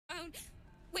down.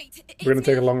 Wait, We're gonna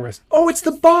take a long rest. Oh, it's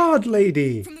the bard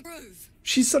lady! From the grove.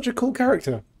 She's such a cool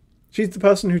character. She's the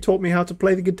person who taught me how to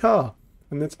play the guitar.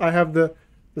 And that's, I have the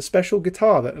special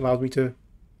guitar that allows me to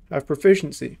have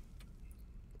proficiency.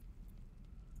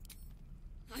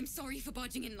 I'm sorry for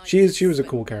barging in like She this, was a but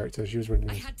cool character. She was really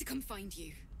I nice. had to come find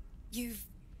you. You've,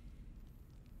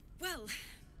 well,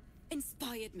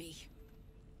 inspired me.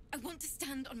 I want to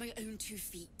stand on my own 2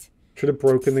 feet. Should have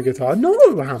broken the guitar.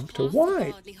 No, Hamster,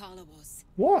 why?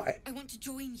 Why? I want to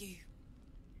join you.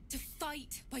 To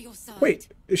fight by your side. Wait,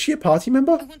 is she a party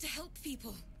member? I want to help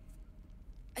people.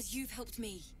 As you've helped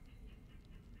me.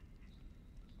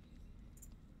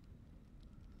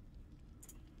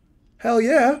 Hell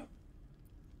yeah.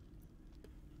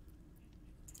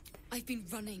 I've been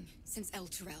running since El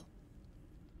Terrell.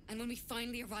 And when we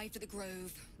finally arrived at the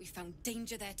Grove, we found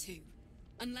danger there too.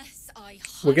 Unless I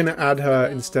We're gonna add her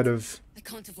instead of... I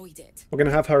can't avoid it. We're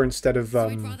gonna have her instead of, So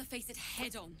I'd rather face it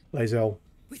head on. Lae'zel.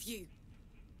 With you.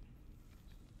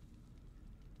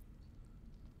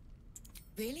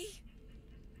 Really?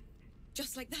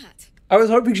 Just like that? I was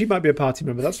hoping she might be a party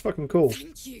member. That's fucking cool.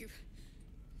 Thank you.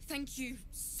 Thank you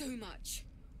so much.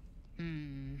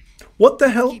 What the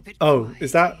hell? Oh,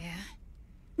 is that...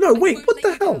 No, wait, won't what let the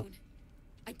you hell? down.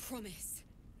 I promise.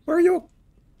 Where are your...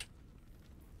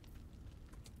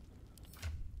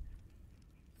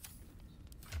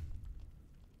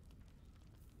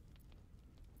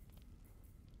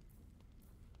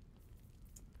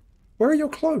 Where are your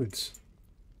clothes?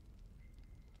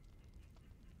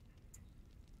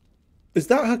 Is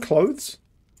that her clothes?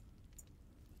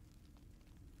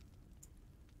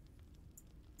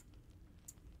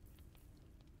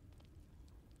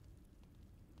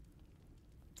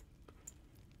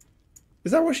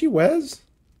 Is that what she wears?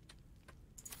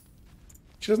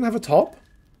 She doesn't have a top?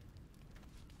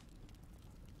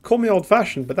 Call me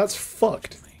old-fashioned, but that's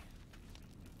fucked.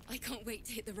 I can't wait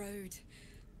to hit the road.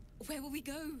 Where will we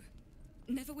go?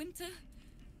 Neverwinter?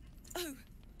 Oh,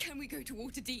 can we go to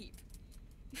Waterdeep?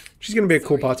 She's gonna be a cool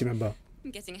Sorry. party member.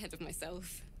 I'm getting ahead of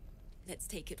myself. Let's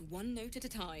take it one note at a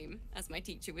time, as my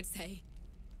teacher would say.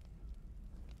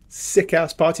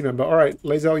 Sick-ass party member. Alright,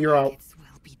 Lae'zel, you're out. It's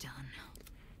well be done.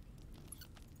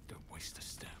 Don't waste a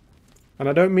step. And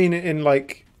I don't mean it in,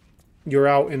 like, you're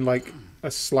out in, like,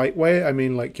 a slight way. I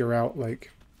mean, like, you're out,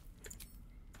 like...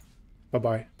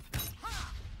 Bye-bye.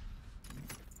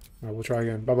 Alright, we'll try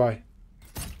again. Bye-bye.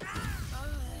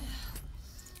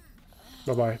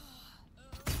 Bye-bye.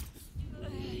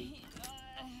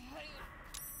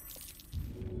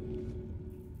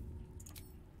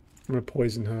 I'm gonna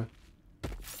poison her.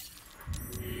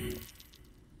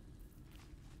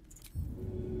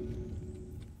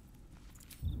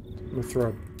 I'm gonna throw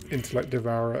an intellect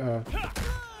devourer at her.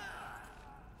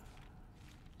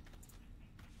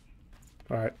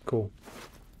 Alright, cool.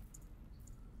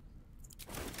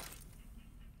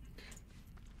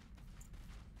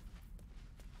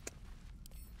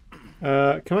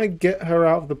 Can I get her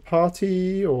out of the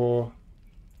party, or...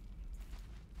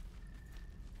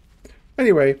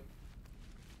 Anyway.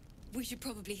 We should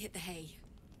probably hit the hay.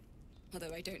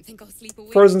 Although I don't think I'll sleep a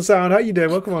week. Frozen Sound, how you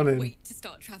doing? Welcome on in. Wait to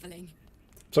start traveling.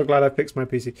 So glad I fixed my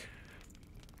PC.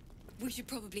 We should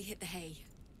probably hit the hay.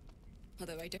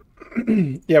 Although I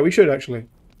don't... Yeah, we should actually.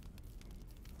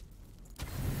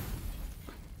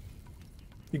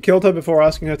 You killed her before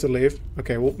asking her to leave?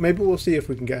 Okay, well, maybe we'll see if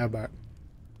we can get her back.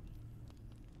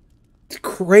 It's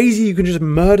crazy you can just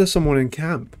murder someone in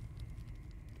camp.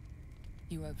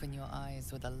 You open your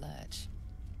eyes with a lurch,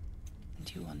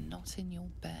 and you are not in your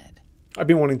bed. I've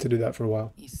been wanting to do that for a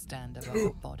while. You stand above a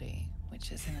body,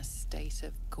 which is in a state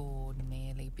of gore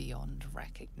nearly beyond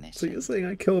recognition. So you're saying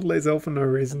I killed Lae'zel for no The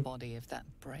reason? body of that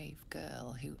brave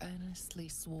girl who earnestly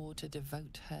swore to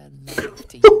devote her life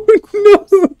to you.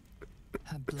 No!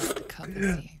 Her blood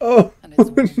covers you, Oh, and its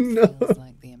warmth no. feels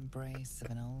like the embrace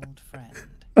of an old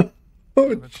friend. Oh,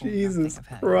 You recall Jesus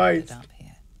nothing of how you ended Christ. up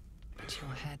here, but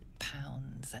your head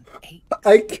pounds and aches.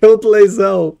 I killed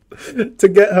Lae'zel to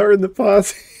get her in the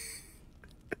party.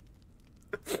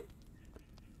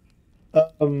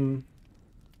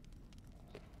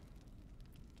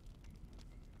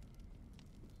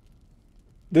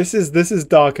 This is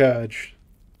Dark Urge.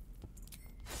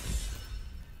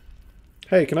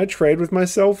 Hey, can I trade with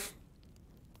myself?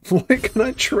 Why can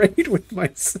I trade with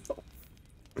myself?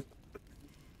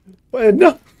 Wait,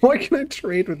 no, why can I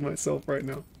trade with myself right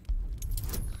now?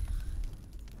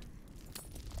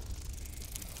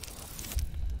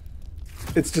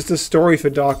 It's just a story for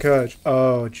Dark Urge.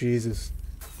 Oh, Jesus.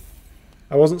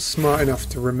 I wasn't smart enough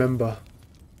to remember.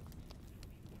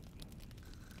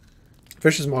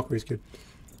 Fisher's Mockery is good.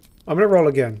 I'm gonna roll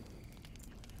again.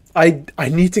 I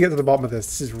need to get to the bottom of this.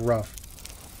 This is rough.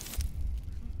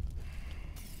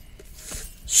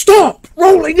 Stop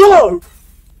rolling low!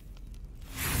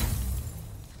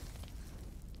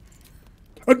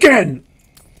 Again!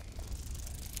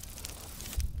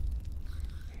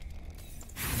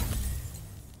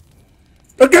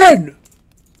 Again!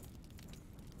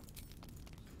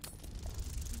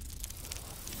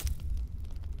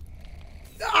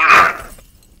 Ah!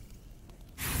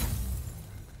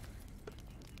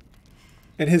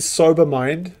 In his sober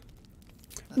mind?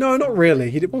 No, not really.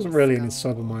 He wasn't really in his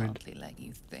sober mind. Let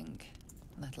you think,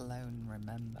 let alone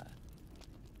remember.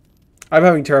 I'm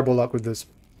having terrible luck with this.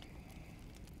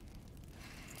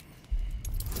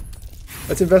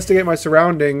 Let's investigate my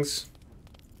surroundings.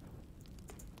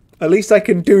 At least I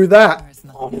can do that. There is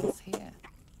nothing else here,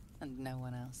 and no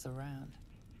one else around.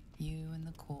 You and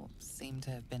the corpse seem to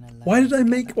have been alone. Why did I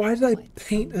quite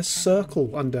paint some a circle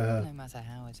time. under her? No matter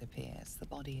how it appears, the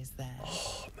body is there,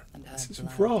 and her this is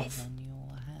blood rough. is on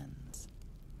your hands.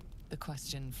 The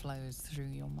question flows through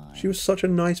your mind. She was such a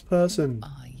nice person.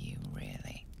 Are you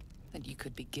really? That you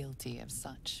could be guilty of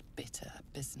such bitter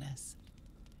business?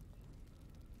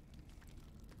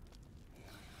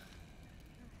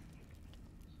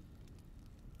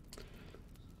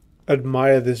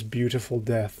 Admire this beautiful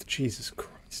death. Jesus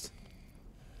Christ.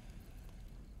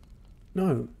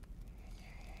 No.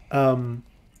 You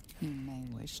may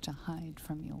wish to hide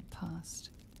from your past.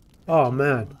 Oh,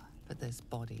 man. But this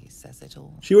body says it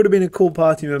all. She would have been a cool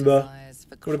party member. Desires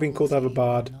for Would have been cool to have a cruelty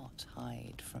bard. will not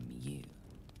hide from you.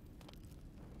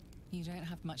 You don't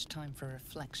have much time for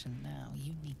reflection now.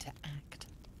 You need to act.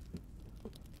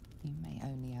 You may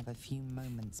only have a few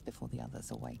moments before the others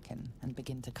awaken and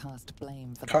begin to cast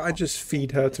blame for the Can't I hot just sin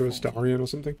feed her to before you. Astarion or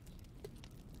something?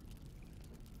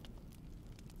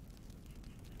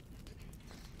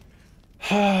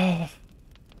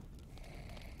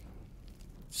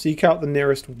 Seek out the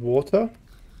nearest water.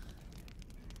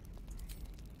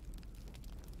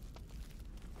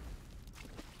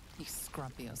 You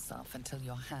scrub yourself until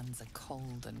your hands are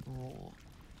cold and raw.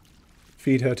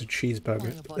 Feed her to While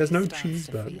cheeseburger. your body There's no starts to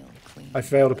cheeseburger. feel clean, I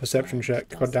failed a the perception blood check.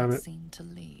 God damn doesn't it. seem to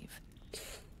leave.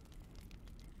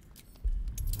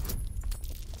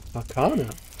 Arcana.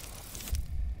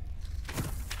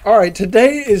 Alright,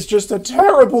 today is just a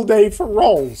terrible day for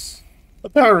rolls.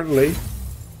 Apparently.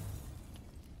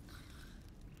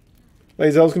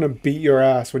 Lae'zel's gonna beat your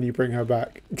ass when you bring her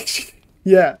back.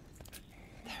 Yeah.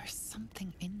 There is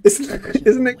something in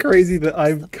Isn't it crazy that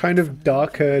I've kind of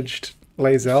dark urged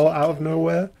Lae'zel out of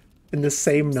nowhere in the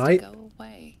same night? Go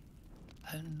away.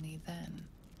 Only then.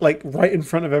 Like, right in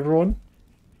front of everyone?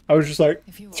 I was just like...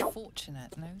 If you are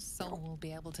fortunate, no soul will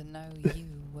be able to know you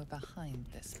were behind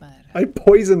this murder. I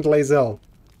poisoned Lae'zel.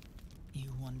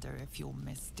 You wonder if your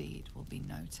misdeed will be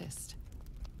noticed.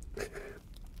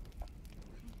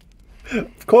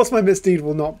 Of course my misdeed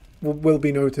will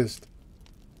be noticed.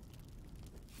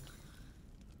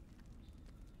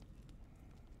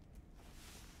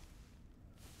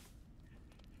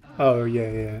 Oh,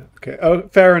 yeah. Okay. Oh,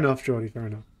 fair enough, Geordie, fair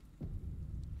enough.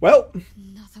 Well.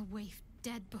 Another waif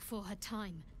dead before her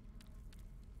time.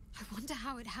 I wonder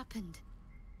how it happened.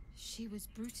 She was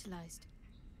brutalized.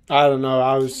 I don't know.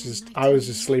 I was just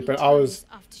sleeping. I was,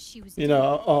 you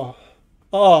know,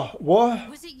 what?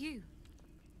 Was it you?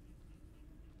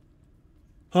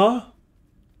 Huh?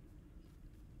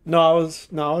 No, I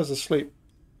was asleep.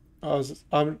 I'm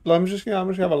just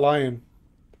gonna have a lie-in.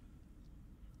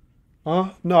 Huh?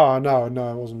 No,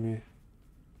 it wasn't me.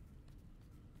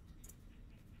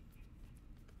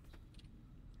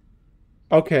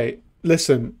 Okay,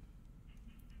 listen.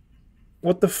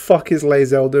 What the fuck is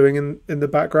Lae'zel doing in the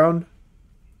background?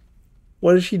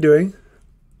 What is she doing?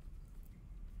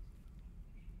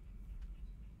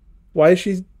 Why is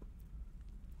she...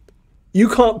 You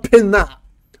can't pin that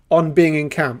on being in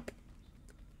camp.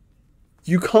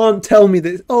 You can't tell me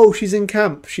that, oh, she's in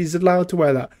camp. She's allowed to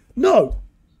wear that. No.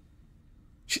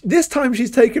 This time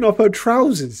she's taken off her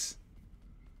trousers.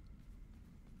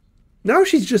 Now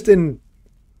she's just in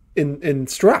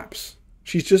straps.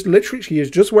 She is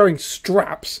just wearing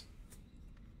straps.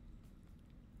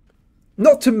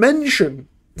 Not to mention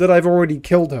that I've already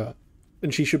killed her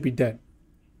and she should be dead.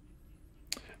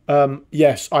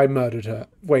 Yes, I murdered her.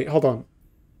 Wait, hold on.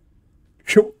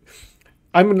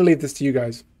 I'm going to leave this to you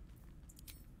guys.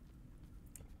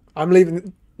 I'm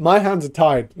leaving... My hands are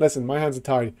tied. Listen, my hands are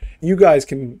tied. You guys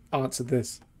can answer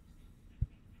this.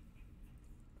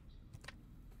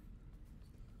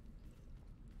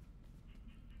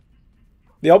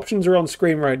 The options are on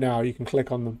screen right now. You can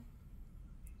click on them.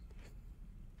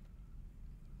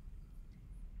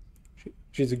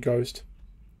 She's a ghost.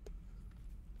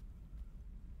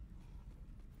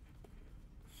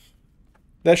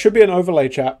 There should be an overlay,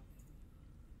 chat.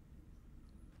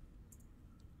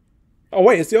 Oh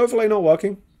wait, is the overlay not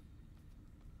working?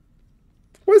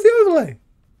 Where's the overlay?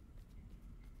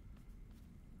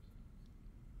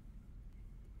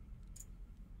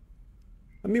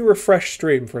 Let me refresh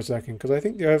stream for a second, because I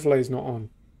think the overlay is not on.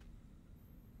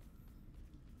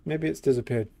 Maybe it's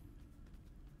disappeared.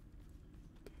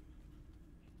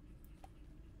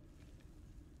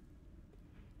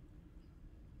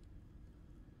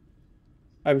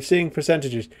 I'm seeing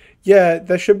percentages. Yeah,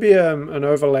 there should be an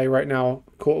overlay right now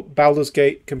called Baldur's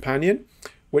Gate Companion,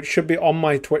 which should be on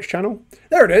my Twitch channel.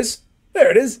 There it is. There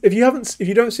it is. If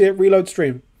you don't see it, reload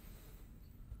stream.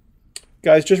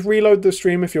 Guys, just reload the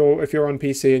stream if you're on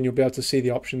PC, and you'll be able to see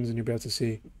the options, and you'll be able to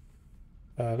see.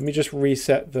 Let me just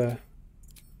reset the.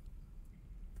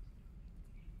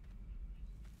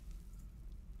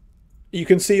 You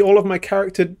can see all of my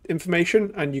character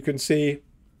information, and you can see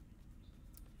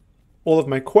all of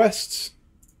my quests,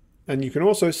 and you can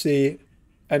also see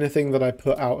anything that I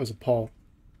put out as a poll.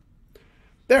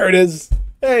 There it is.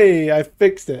 Hey, I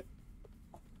fixed it.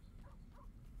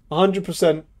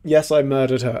 100% yes, I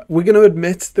murdered her. We're going to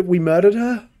admit that we murdered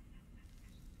her?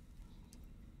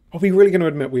 Are we really going to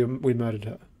admit we murdered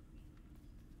her?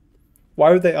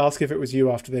 Why would they ask if it was you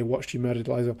after they watched you murder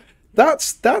Liza?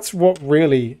 That's what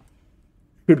really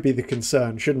should be the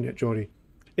concern, shouldn't it, Geordie?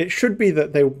 It should be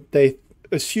that they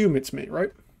assume it's me,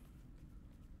 right?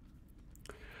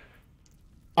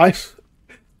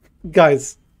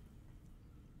 Guys,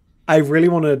 I really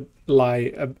want to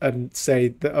lie and say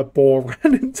that a boar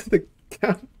ran into the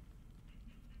camp.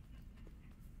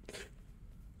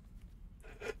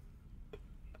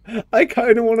 I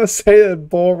kind of want to say a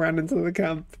boar ran into the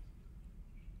camp.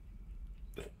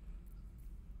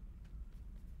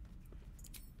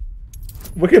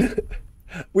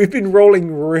 We've been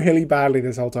rolling really badly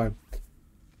this whole time.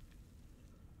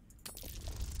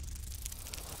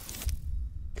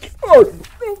 Oh,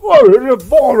 a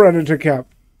boar ran into camp.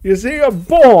 You see, a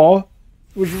boar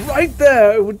was right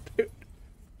there.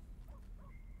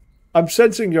 I'm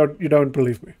sensing you don't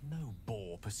believe me. No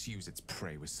boar pursues its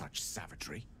prey with such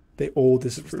savagery. They all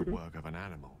It's disapprove. the work of an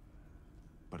animal,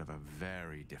 but of a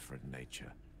very different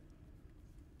nature.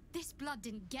 This blood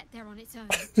didn't get there on its own.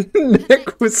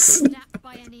 Neck was snapped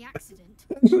by any accident.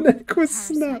 Neck was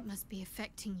Parasite snapped. must be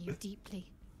affecting you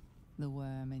deeply. The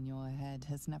worm in your head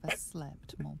has never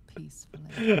slept more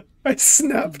peacefully. I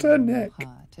snapped her In your neck.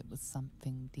 heart, it was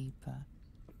something deeper,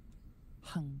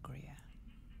 hungrier.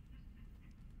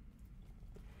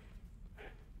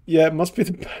 Yeah, it must be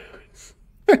the powers.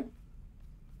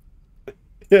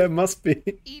 Yeah, it must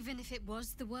be. Even if it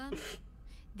was the worm,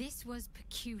 this was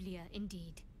peculiar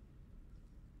indeed.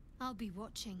 I'll be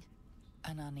watching.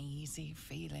 An uneasy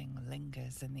feeling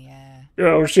lingers in the air.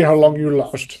 Yeah, we'll see how long you The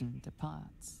last. physician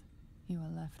departs. You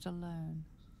are left alone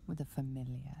with a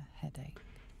familiar headache.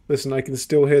 Listen, I can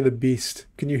still hear the beast.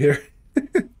 Can you hear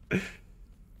it?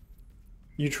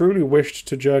 You truly wished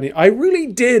to journey. I really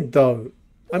did, though.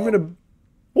 I'm gonna.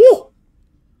 Oh!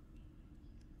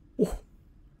 Oh!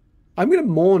 I'm gonna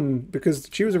mourn because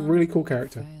she was a really cool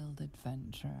character. Failed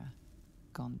adventurer,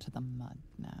 gone to the mud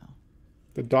now.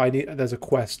 There's a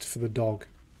quest for the dog.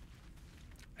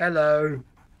 Hello.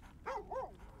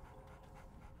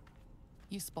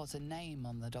 You spot a name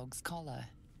on the dog's collar.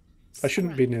 I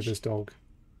shouldn't be near this dog.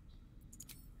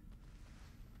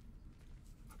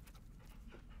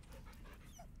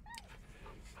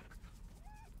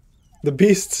 The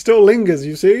beast still lingers,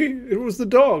 you see? It was the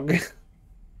dog.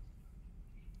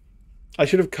 I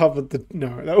should have covered the...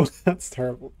 No, that's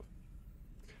terrible.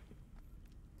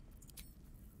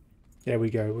 There we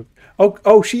go.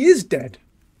 Oh, she is dead.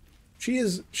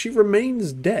 She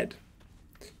remains dead.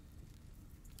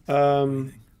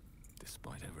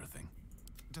 Despite everything.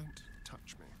 Don't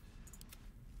touch me.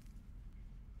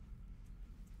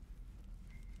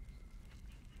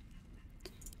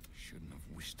 Shouldn't have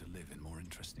wished to live in more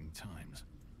interesting times.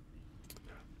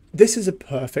 This is a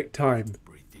perfect time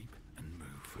Breathe deep and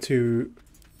move. to...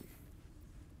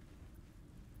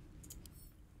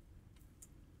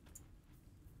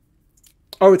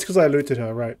 Oh, it's because I looted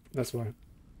her, right. That's why.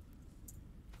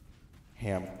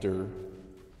 Hamster.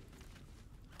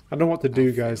 I don't know what to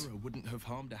do, guys. Alfera wouldn't have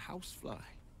harmed a housefly.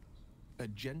 A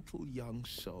gentle young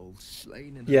soul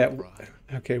slain in Yeah, her pride.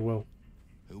 okay, well.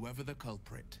 Whoever the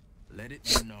culprit, let it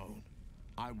be known.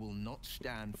 I will not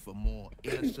stand for more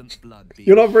innocent blood being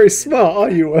You're not very shed. smart,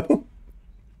 are you, Will?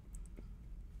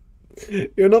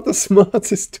 You're not the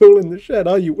smartest tool in the shed,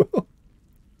 are you, Will?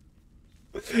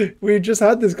 We just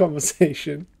had this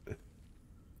conversation.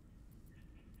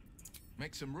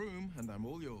 Make some room, and I'm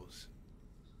all yours.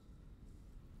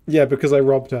 Yeah, because I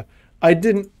robbed her. I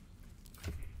didn't...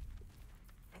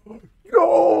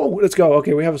 No! Let's go.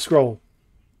 Okay, we have a scroll.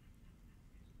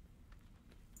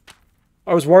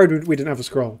 I was worried we didn't have a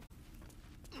scroll.